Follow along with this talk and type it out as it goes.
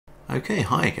Okay,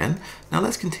 hi again. Now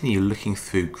let's continue looking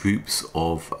through groups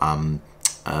of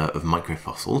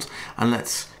microfossils, and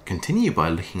let's continue by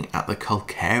looking at the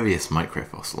calcareous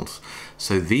microfossils.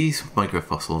 So these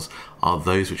microfossils are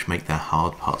those which make their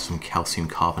hard parts from calcium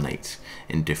carbonate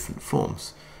in different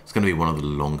forms. It's going to be one of the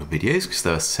longer videos because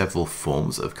there are several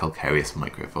forms of calcareous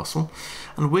microfossil,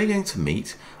 and we're going to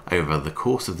meet over the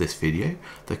course of this video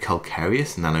the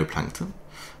calcareous nanoplankton,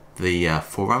 the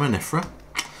foraminifera,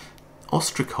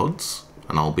 ostracods,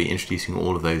 and I'll be introducing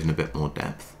all of those in a bit more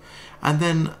depth. And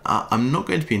then I'm not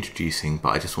going to be introducing,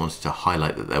 but I just wanted to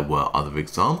highlight that there were other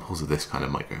examples of this kind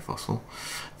of microfossil.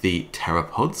 The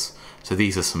pteropods, so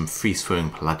these are some free-swimming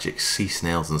pelagic sea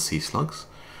snails and sea slugs.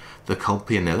 The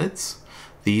culpianellids,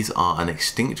 these are an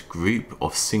extinct group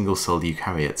of single-celled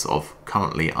eukaryotes of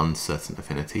currently uncertain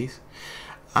affinities.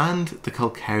 And the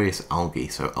calcareous algae,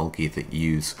 so algae that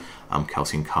use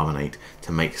calcium carbonate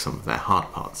to make some of their hard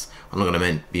parts. I'm not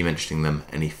going to be mentioning them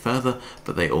any further,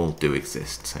 but they all do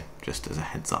exist, so just as a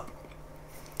heads up.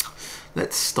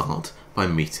 Let's start by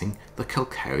meeting the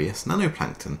calcareous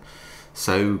nanoplankton.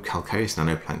 So calcareous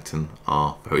nanoplankton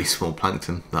are very small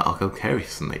plankton that are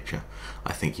calcareous in nature.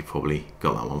 I think you probably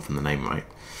got that one from the name right.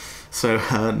 So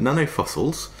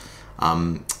nanofossils,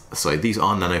 these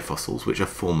are nanofossils which are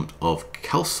formed of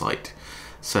calcite.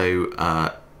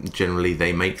 So generally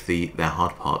they make their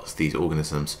hard parts, these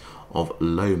organisms, of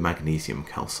low magnesium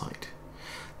calcite.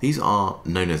 These are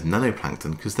known as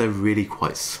nanoplankton because they're really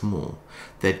quite small.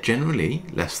 They're generally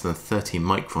less than 30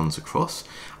 microns across,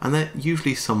 and they're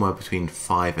usually somewhere between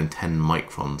 5 and 10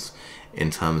 microns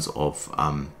in terms of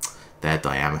their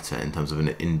diameter, in terms of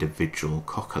an individual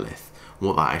coccolith.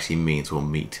 What that actually means we'll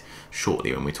meet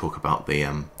shortly when we talk about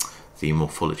the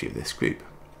morphology of this group.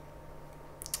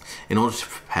 In order to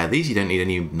prepare these, you don't need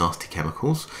any nasty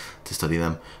chemicals to study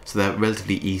them, so they're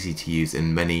relatively easy to use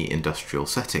in many industrial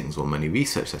settings or many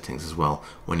research settings as well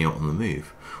when you're on the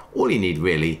move. All you need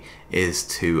really is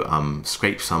to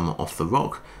scrape some off the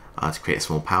rock to create a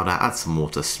small powder, add some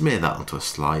water, smear that onto a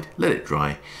slide, let it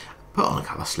dry, put on a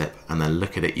colour slip, and then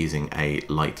look at it using a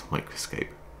light microscope.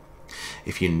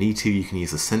 If you need to, you can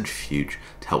use a centrifuge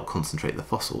to help concentrate the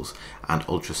fossils and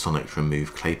ultrasonic to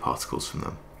remove clay particles from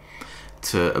them.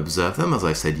 To observe them, as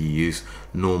I said, you use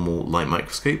normal light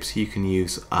microscopes. You can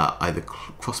use either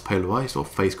cross-polarized or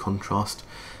phase contrast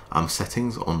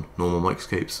settings on normal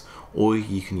microscopes, or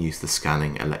you can use the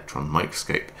scanning electron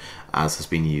microscope, as has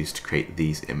been used to create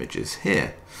these images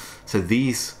here. So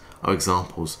these are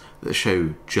examples that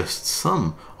show just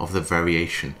some of the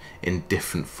variation in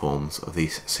different forms of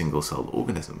these single-celled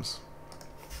organisms.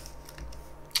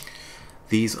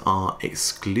 These are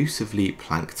exclusively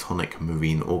planktonic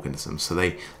marine organisms, so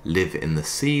they live in the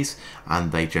seas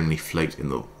and they generally float in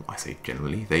the, I say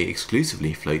generally, they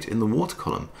exclusively float in the water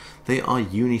column. They are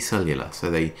unicellular,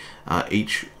 so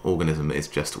each organism is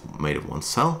just made of one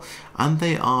cell, and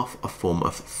they are a form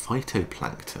of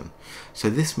phytoplankton. So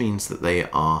this means that they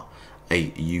are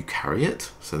a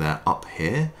eukaryote, so they're up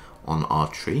here on our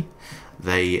tree.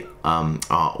 They are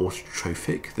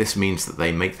autotrophic. This means that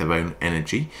they make their own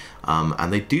energy,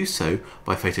 and they do so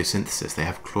by photosynthesis. They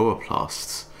have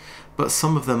chloroplasts, but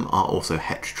some of them are also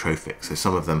heterotrophic, so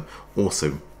some of them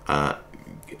also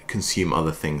consume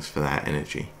other things for their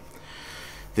energy.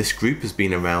 This group has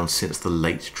been around since the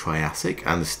late Triassic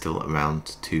and is still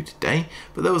around to today,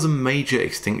 but there was a major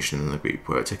extinction in the group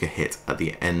where it took a hit at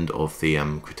the end of the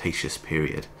Cretaceous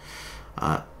period.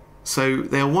 So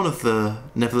they are one of the,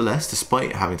 nevertheless,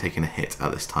 despite having taken a hit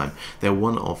at this time, they're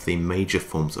one of the major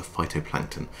forms of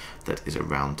phytoplankton that is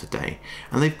around today.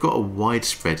 And they've got a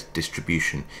widespread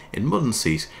distribution in modern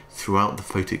seas throughout the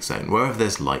photic zone. Wherever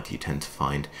there's light, you tend to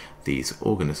find these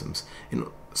organisms.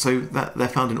 So that they're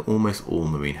found in almost all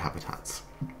marine habitats.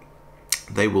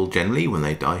 They will generally, when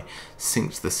they die,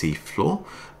 sink to the sea floor,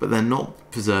 but they're not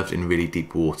preserved in really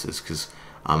deep waters because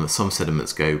some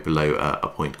sediments go below a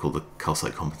point called the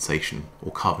calcite compensation,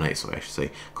 or carbonate, sorry, I should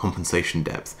say, compensation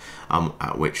depth,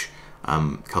 at which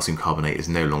calcium carbonate is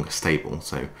no longer stable,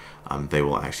 so they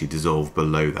will actually dissolve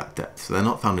below that depth. So they're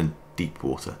not found in deep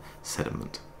water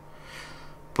sediment.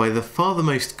 By the far the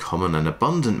most common and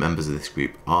abundant members of this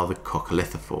group are the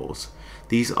coccolithophores.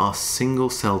 These are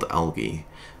single-celled algae,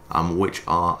 which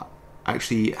are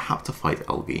actually haptophyte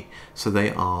algae, so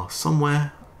they are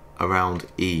somewhere around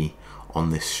E on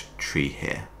this tree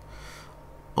here.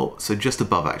 Oh, so just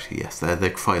above actually, yes, they're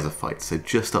chrysophytes, so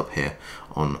just up here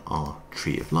on our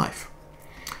tree of life.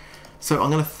 So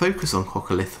I'm going to focus on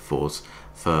coccolithophores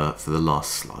for the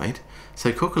last slide.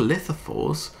 So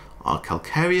coccolithophores are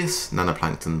calcareous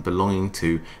nanoplankton belonging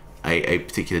to a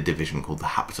particular division called the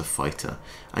Haptophyta,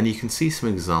 and you can see some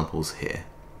examples here.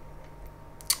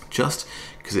 just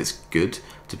because it's good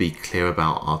to be clear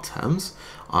about our terms,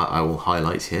 I will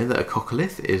highlight here that a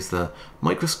coccolith is the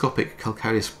microscopic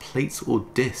calcareous plates or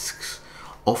discs,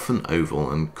 often oval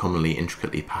and commonly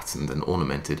intricately patterned and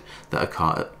ornamented, that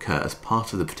occur as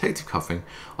part of the protective covering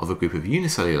of a group of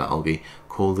unicellular algae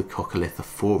called the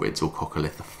coccolithophorids or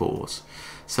coccolithophores.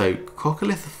 So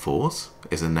coccolithophores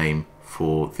is a name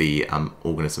for the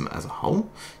organism as a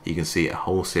whole. You can see a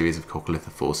whole series of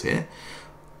coccolithophores here.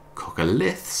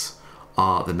 Coccoliths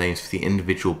are the names for the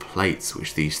individual plates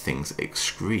which these things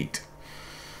excrete.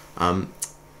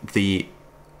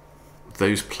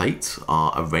 Those plates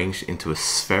are arranged into a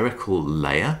spherical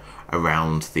layer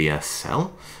around the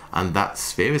cell, and that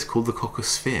sphere is called the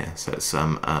coccosphere. So it's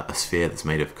a sphere that's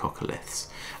made of coccoliths,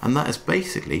 and that is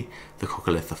basically the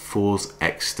coccolithophore's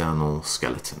external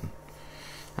skeleton.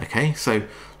 Okay, so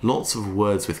lots of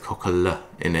words with coccoll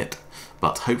in it,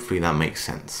 but hopefully that makes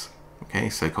sense. Okay,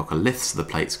 so coccoliths are the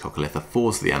plates,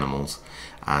 coccolithophores are the animals,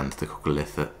 and the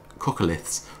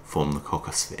coccoliths form the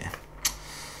coccosphere.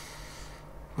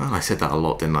 Well, I said that a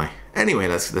lot, didn't I? Anyway,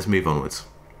 let's move onwards.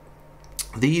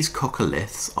 These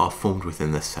coccoliths are formed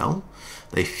within the cell.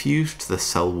 They fuse to the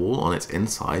cell wall on its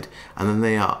inside, and then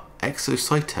they are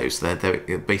exocytosed.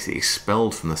 They're basically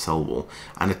expelled from the cell wall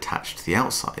and attached to the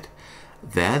outside.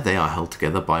 There they are held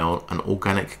together by an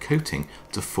organic coating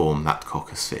to form that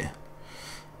coccosphere.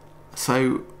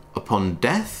 So upon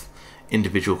death,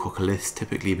 individual coccoliths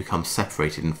typically become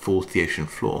separated and fall to the ocean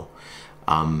floor.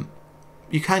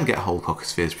 You can get whole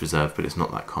coccospheres preserved, but it's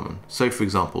not that common. So for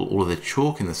example, all of the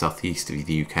chalk in the southeast of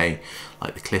the UK,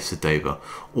 like the cliffs of Dover,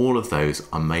 all of those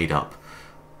are made up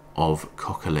of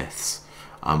coccoliths,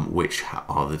 which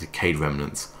are the decayed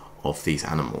remnants of these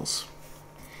animals.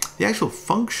 The actual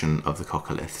function of the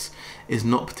coccoliths is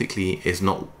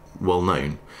not well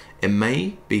known. It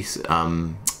may be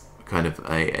kind of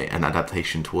an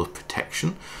adaptation towards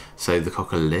protection. So the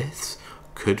coccoliths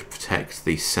could protect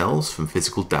the cells from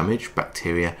physical damage,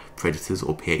 bacteria, predators,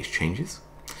 or pH changes.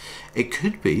 It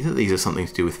could be that these are something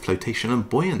to do with flotation and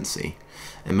buoyancy.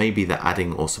 It may be that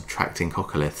adding or subtracting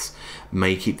coccoliths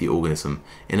may keep the organism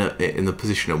in the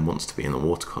position it wants to be in the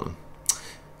water column.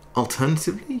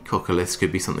 Alternatively, coccoliths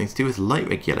could be something to do with light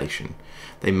regulation.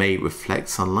 They may reflect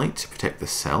sunlight to protect the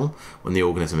cell when the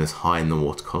organism is high in the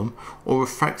water column, or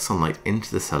refract sunlight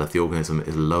into the cell if the organism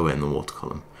is lower in the water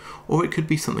column. Or it could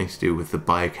be something to do with the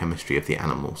biochemistry of the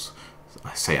animals.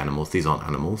 I say animals, these aren't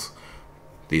animals.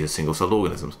 These are single-celled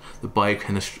organisms. The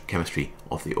biochemistry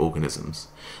of the organisms.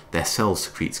 Their cells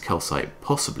secretes calcite,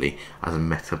 possibly as a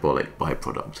metabolic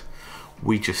byproduct.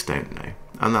 We just don't know.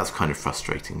 And that's kind of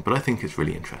frustrating, but I think it's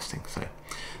really interesting. So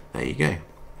there you go.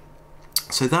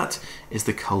 So that is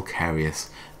the calcareous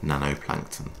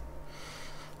nanoplankton.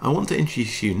 I want to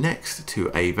introduce you next to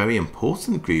a very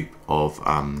important group of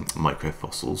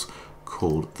microfossils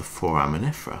called the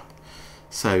foraminifera.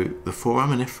 So the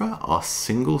foraminifera are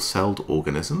single-celled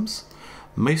organisms,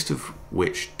 most of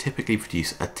which typically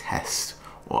produce a test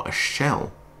or a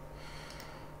shell.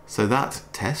 So that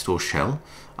test or shell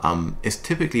is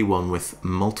typically one with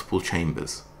multiple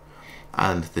chambers,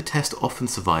 and the test often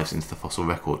survives into the fossil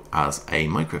record as a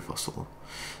microfossil.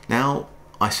 Now,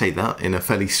 I say that in a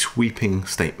fairly sweeping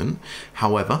statement.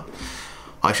 However,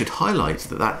 I should highlight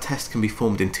that that test can be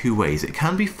formed in two ways. It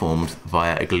can be formed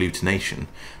via agglutination.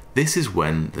 This is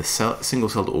when the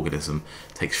single-celled organism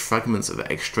takes fragments of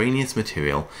extraneous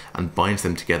material and binds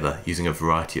them together using a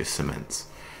variety of cements.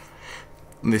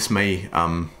 This may,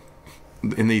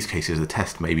 in these cases, the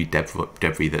test may be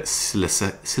debris that's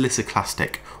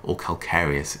siliciclastic or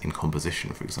calcareous in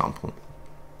composition, for example.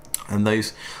 And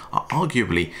those are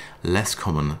arguably less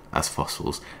common as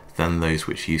fossils than those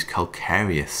which use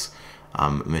calcareous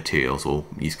materials or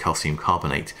use calcium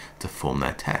carbonate to form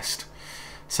their test.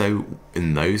 So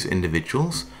in those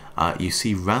individuals, you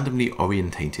see randomly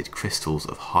orientated crystals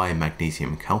of high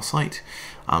magnesium calcite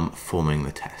forming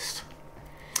the test.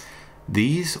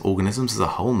 These organisms as a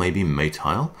whole may be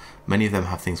motile. Many of them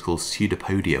have things called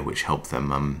pseudopodia which help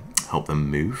them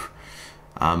move.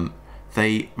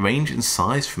 They range in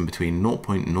size from between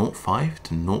 0.05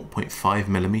 to 0.5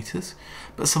 millimeters,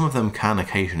 but some of them can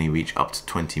occasionally reach up to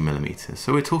 20 millimeters.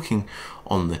 So we're talking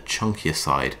on the chunkier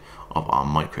side of our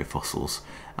microfossils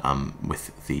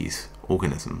with these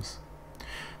organisms.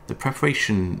 The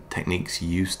preparation techniques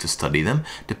used to study them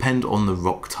depend on the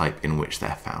rock type in which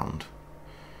they're found.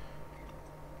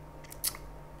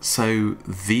 So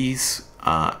these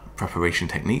preparation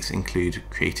techniques include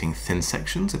creating thin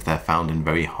sections if they're found in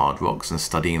very hard rocks and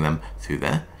studying them through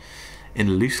there.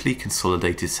 In loosely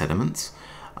consolidated sediments,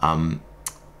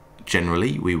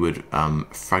 Generally, we would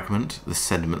fragment the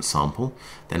sediment sample,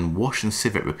 then wash and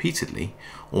sieve it repeatedly,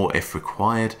 or if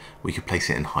required, we could place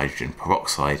it in hydrogen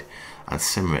peroxide and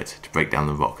simmer it to break down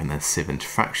the rock and then sieve into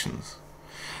fractions.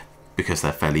 Because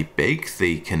they're fairly big,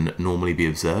 they can normally be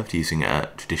observed using a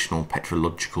traditional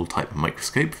petrological type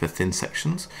microscope for thin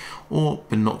sections, or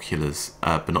binocular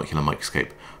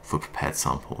microscope for prepared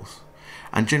samples.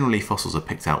 And generally fossils are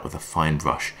picked out with a fine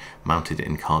brush mounted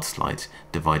in card slides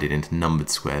divided into numbered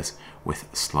squares with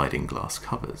sliding glass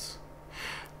covers.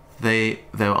 There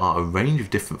are a range of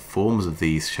different forms of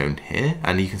these shown here,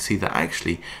 and you can see that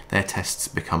actually their tests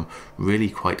become really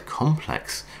quite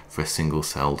complex for a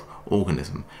single-celled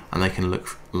organism, and they can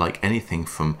look like anything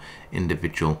from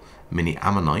individual mini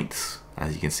ammonites,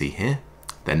 as you can see here.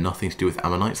 They're nothing to do with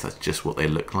ammonites, that's just what they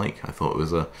look like. I thought it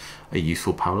was a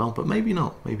useful parallel, but maybe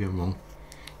not, maybe I'm wrong.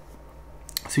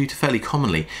 So to fairly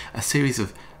commonly a series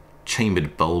of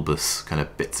chambered bulbous kind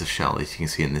of bits of shell, as you can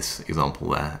see in this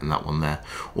example there and that one there,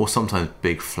 or sometimes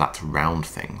big flat round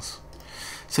things.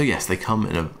 So yes, they come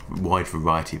in a wide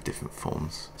variety of different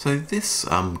forms. So this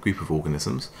group of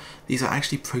organisms, these are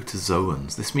actually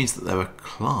protozoans. This means that they're a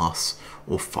class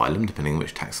or phylum, depending on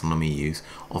which taxonomy you use,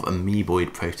 of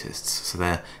amoeboid protists. So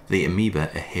they're the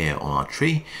amoeba are here on our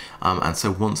tree, and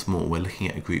so once more we're looking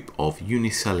at a group of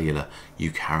unicellular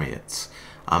eukaryotes.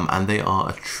 And they are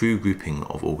a true grouping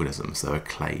of organisms. They're a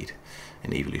clade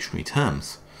in evolutionary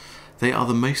terms. They are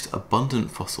the most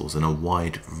abundant fossils in a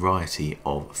wide variety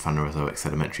of Phanerozoic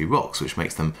sedimentary rocks, which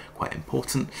makes them quite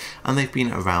important, and they've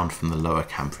been around from the Lower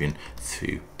Cambrian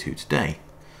through to today.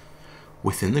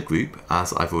 Within the group,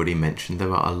 as I've already mentioned,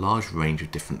 there are a large range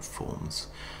of different forms,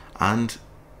 and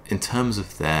in terms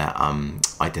of their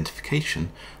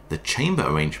identification, the chamber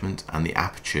arrangement and the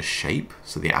aperture shape,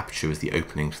 so the aperture is the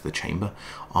opening to the chamber,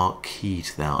 are key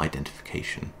to their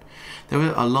identification. There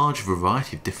are a large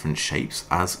variety of different shapes,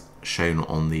 as shown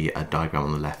on the diagram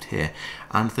on the left here,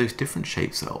 and those different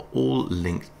shapes are all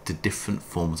linked to different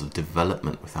forms of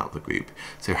development without the group.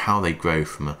 So how they grow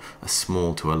from a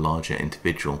small to a larger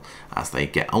individual as they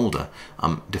get older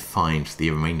defines the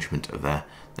arrangement of their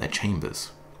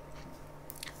chambers.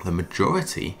 The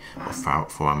majority of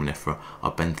foraminifera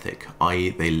are benthic, i.e.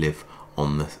 they live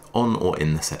on or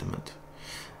in the sediment.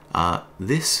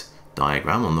 This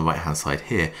diagram on the right hand side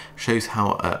here shows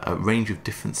how a range of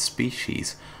different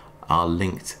species are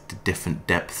linked to different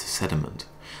depths of sediment,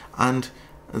 and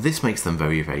this makes them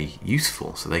very, very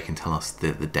useful, so they can tell us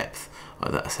the depth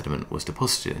that a sediment was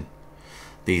deposited in.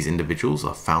 These individuals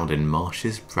are found in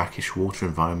marshes, brackish water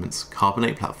environments,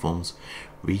 carbonate platforms,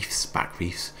 reefs, back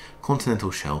reefs,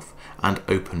 continental shelf, and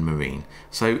open marine.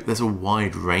 So there's a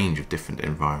wide range of different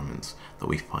environments that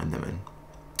we find them in.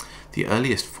 The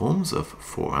earliest forms of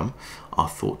foram are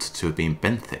thought to have been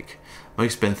benthic.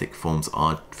 Most benthic forms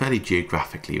are fairly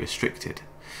geographically restricted,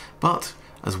 but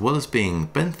as well as being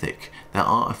benthic, there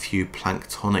are a few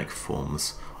planktonic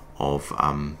forms of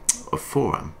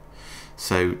foram.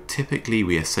 So typically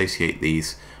we associate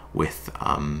these with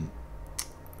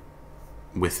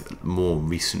more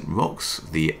recent rocks.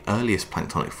 The earliest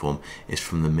planktonic form is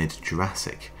from the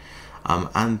mid-Jurassic,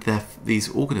 and these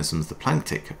organisms, the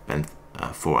planktic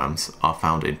forams, are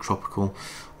found in tropical,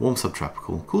 warm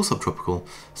subtropical, cool subtropical,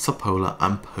 subpolar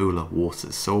and polar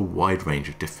waters, so a wide range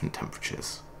of different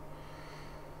temperatures.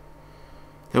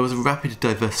 There was a rapid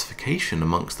diversification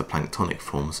amongst the planktonic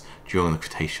forms during the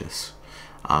Cretaceous,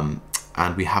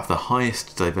 and we have the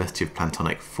highest diversity of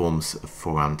planktonic forms of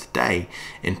foram today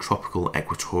in tropical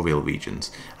equatorial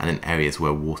regions and in areas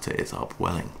where water is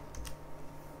upwelling.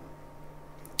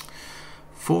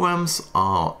 Forams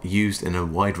are used in a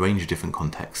wide range of different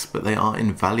contexts, but they are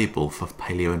invaluable for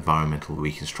paleo-environmental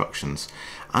reconstructions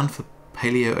and for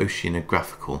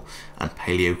paleoceanographical and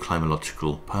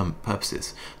paleoclimological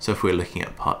purposes. So if we're looking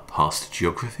at past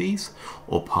geographies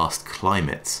or past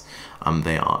climates,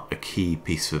 they are a key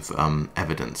piece of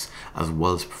evidence, as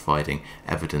well as providing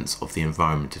evidence of the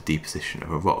environment of deposition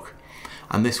of a rock.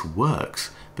 And this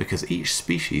works because each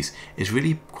species is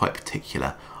really quite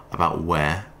particular about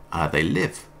where they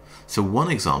live. So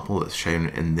one example that's shown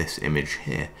in this image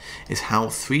here is how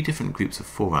 3 different groups of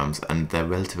forams and their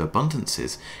relative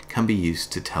abundances can be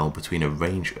used to tell between a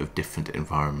range of different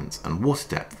environments and water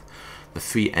depth. The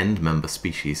 3 end member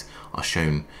species are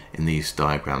shown in these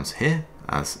diagrams here,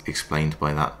 as explained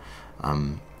by that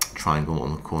triangle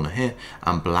on the corner here,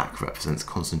 and black represents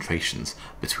concentrations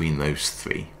between those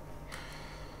 3.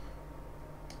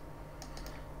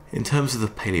 In terms of the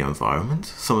paleo environment,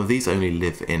 some of these only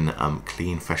live in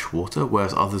clean fresh water,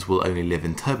 whereas others will only live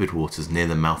in turbid waters near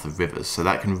the mouth of rivers, so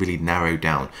that can really narrow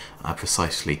down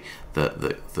precisely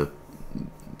the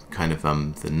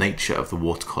the nature of the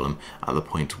water column at the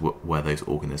point where those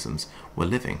organisms were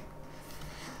living.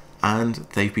 And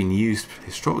they've been used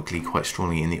historically quite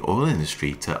strongly in the oil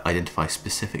industry to identify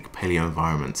specific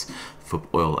paleo-environments for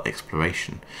oil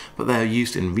exploration, but they are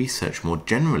used in research more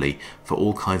generally for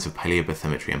all kinds of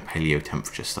paleobathymetry and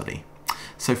paleotemperature study.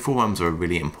 So forearms are a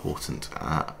really important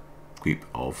group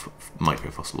of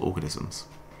microfossil organisms.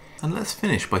 And let's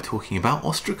finish by talking about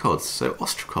ostracods. So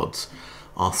ostracods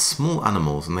are small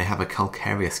animals and they have a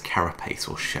calcareous carapace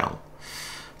or shell.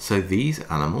 So these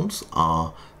animals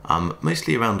are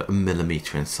mostly around 1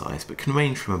 millimeter in size, but can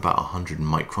range from about 100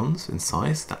 microns in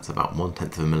size, that's about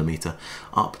 1/10 of a millimeter,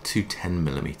 up to 10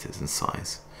 millimeters in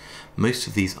size. Most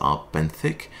of these are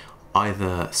benthic,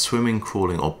 either swimming,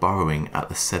 crawling or burrowing at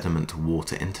the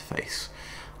sediment-water interface.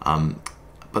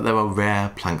 But there are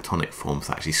rare planktonic forms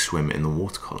that actually swim in the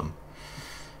water column.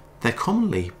 They're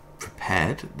commonly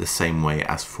prepared the same way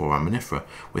as foraminifera,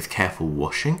 with careful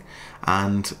washing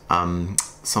and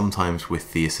sometimes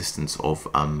with the assistance of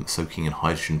soaking in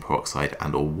hydrogen peroxide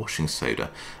and or washing soda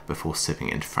before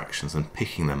sieving into fractions and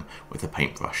picking them with a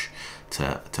paintbrush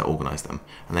to organise them.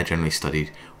 And they're generally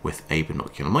studied with a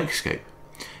binocular microscope.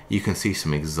 You can see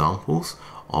some examples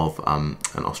of an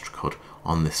ostracod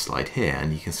on this slide here,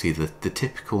 and you can see the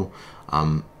typical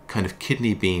kind of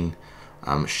kidney bean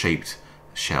shaped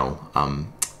shell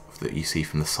that you see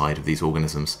from the side of these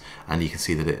organisms, and you can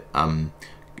see that it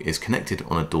is connected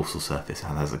on a dorsal surface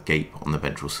and has a gape on the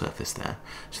ventral surface there.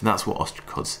 So that's what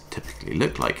ostracods typically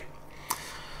look like.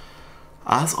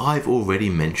 As I've already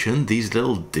mentioned, these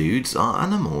little dudes are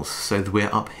animals. So we're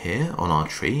up here on our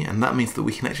tree, and that means that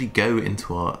we can actually go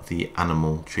into the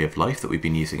animal tree of life that we've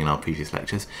been using in our previous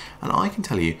lectures, and I can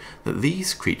tell you that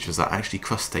these creatures are actually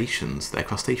crustaceans. They're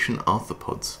crustacean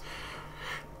arthropods.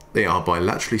 They are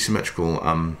bilaterally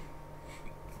symmetrical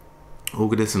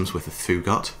organisms with a through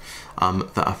gut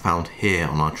that are found here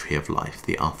on our tree of life,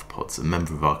 the arthropods, a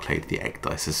member of our clade, the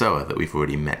Ecdysozoa, that we've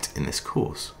already met in this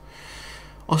course.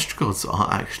 Ostracods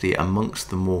are actually amongst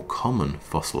the more common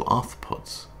fossil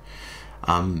arthropods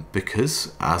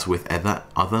because, as with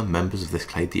other members of this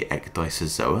clade, the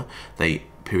Ecdysozoa, they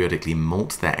periodically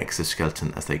molt their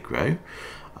exoskeleton as they grow.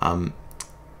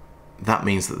 That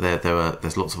means that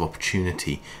there's lots of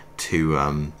opportunity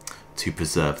to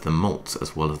preserve the molts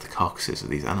as well as the carcasses of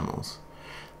these animals.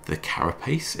 The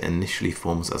carapace initially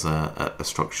forms as a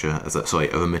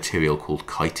material called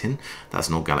chitin, that's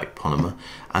an organic polymer,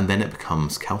 and then it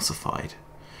becomes calcified.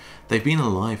 They've been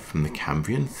alive from the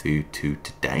Cambrian through to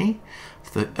today.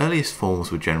 The earliest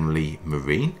forms were generally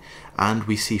marine, and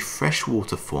we see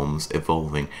freshwater forms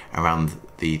evolving around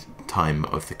the time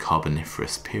of the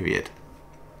Carboniferous period.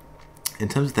 In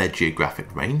terms of their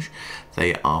geographic range,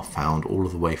 they are found all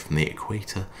the way from the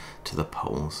equator to the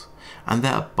poles, and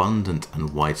they're abundant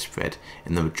and widespread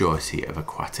in the majority of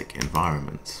aquatic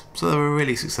environments. So they're a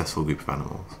really successful group of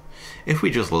animals. If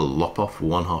we just lop off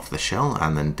one half of the shell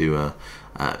and then do a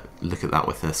look at that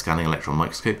with a scanning electron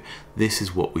microscope, this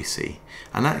is what we see.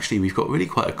 And actually we've got really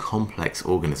quite a complex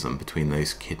organism between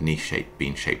those kidney-shaped,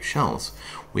 bean-shaped shells.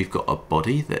 We've got a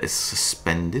body that is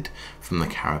suspended from the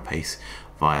carapace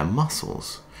via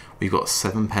muscles. We've got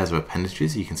 7 pairs of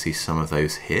appendages, you can see some of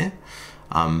those here.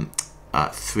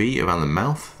 3 around the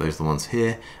mouth, those are the ones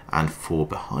here, and 4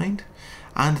 behind.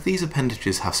 And these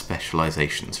appendages have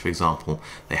specializations. For example,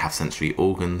 they have sensory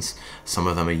organs, some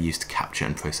of them are used to capture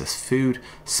and process food,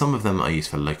 some of them are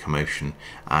used for locomotion,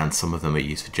 and some of them are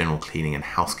used for general cleaning and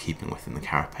housekeeping within the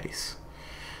carapace.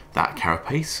 That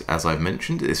carapace, as I've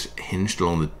mentioned, is hinged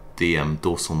along the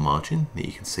dorsal margin that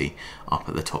you can see up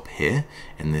at the top here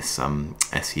in this SEM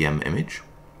image.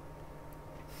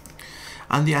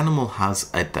 And the animal has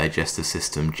a digestive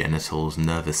system, genitals,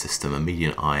 nervous system, a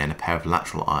median eye, and a pair of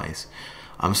lateral eyes.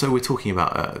 So we're talking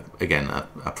about, again,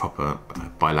 a proper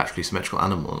bilaterally symmetrical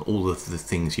animal and all of the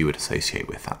things you would associate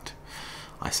with that.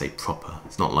 I say proper,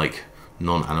 it's not like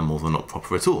non-animals are not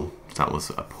proper at all. That was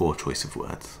a poor choice of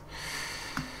words.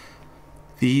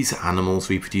 These animals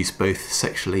reproduce both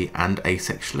sexually and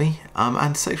asexually,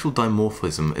 and sexual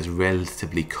dimorphism is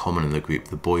relatively common in the group.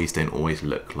 The boys don't always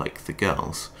look like the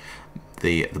girls.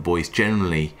 The boys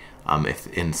generally, if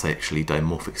in sexually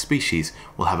dimorphic species,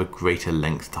 will have a greater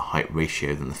length to height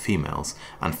ratio than the females,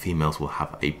 and females will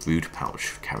have a brood pouch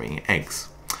for carrying eggs.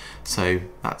 So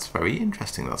that's very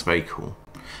interesting, that's very cool.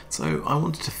 So I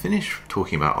wanted to finish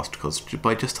talking about ostracods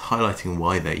by just highlighting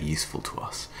why they're useful to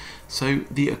us. So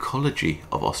the ecology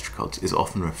of ostracods is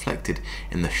often reflected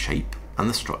in the shape and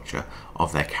the structure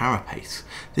of their carapace.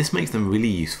 This makes them really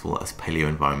useful as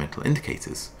paleoenvironmental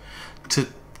indicators. To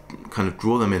kind of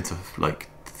draw them into like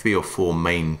 3 or 4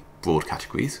 main broad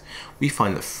categories, we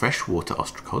find that freshwater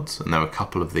ostracods, and there are a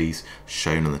couple of these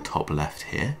shown on the top left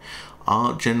here,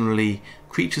 are generally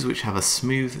creatures which have a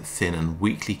smooth, thin and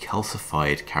weakly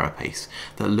calcified carapace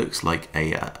that looks like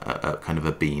a kind of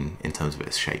a bean in terms of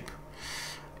its shape.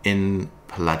 In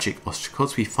pelagic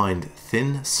ostracods we find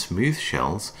thin, smooth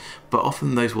shells, but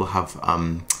often those will have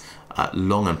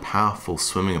long and powerful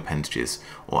swimming appendages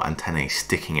or antennae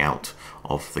sticking out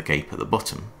of the gape at the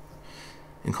bottom.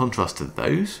 In contrast to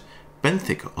those,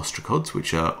 benthic ostracods,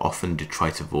 which are often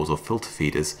detritivores or filter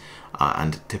feeders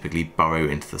and typically burrow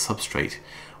into the substrate,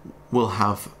 will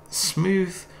have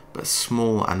smooth but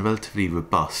small and relatively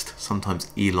robust,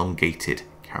 sometimes elongated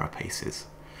carapaces.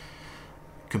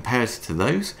 Compared to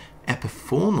those,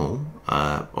 epifaunal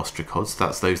ostracods,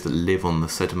 that's those that live on the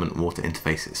sediment-water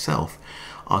interface itself,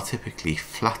 are typically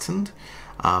flattened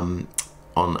on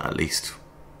at least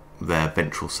their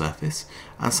ventral surface,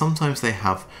 and sometimes they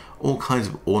have all kinds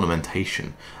of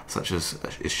ornamentation, such as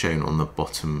is shown on the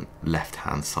bottom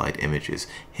left-hand side images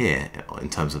here in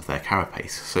terms of their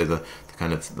carapace. So the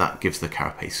kind of that gives the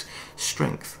carapace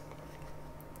strength.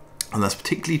 And that's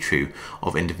particularly true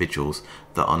of individuals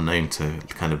that are known to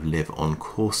kind of live on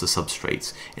coarser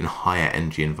substrates in higher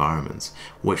energy environments,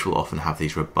 which will often have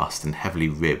these robust and heavily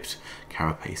ribbed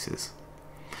carapaces.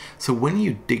 So when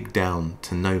you dig down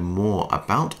to know more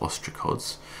about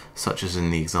ostracods, such as in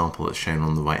the example that's shown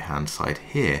on the right hand side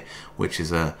here, which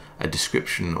is a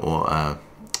description or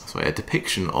a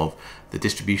depiction of the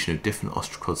distribution of different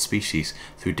ostracod species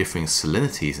through differing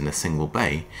salinities in a single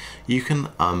bay, you can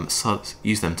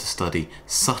use them to study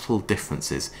subtle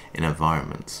differences in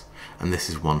environments, and this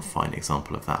is one fine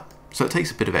example of that. So it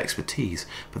takes a bit of expertise,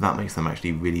 but that makes them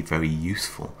actually really very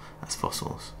useful as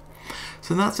fossils.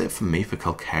 So that's it from me for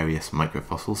calcareous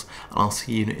microfossils, and I'll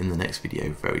see you in the next video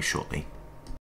very shortly.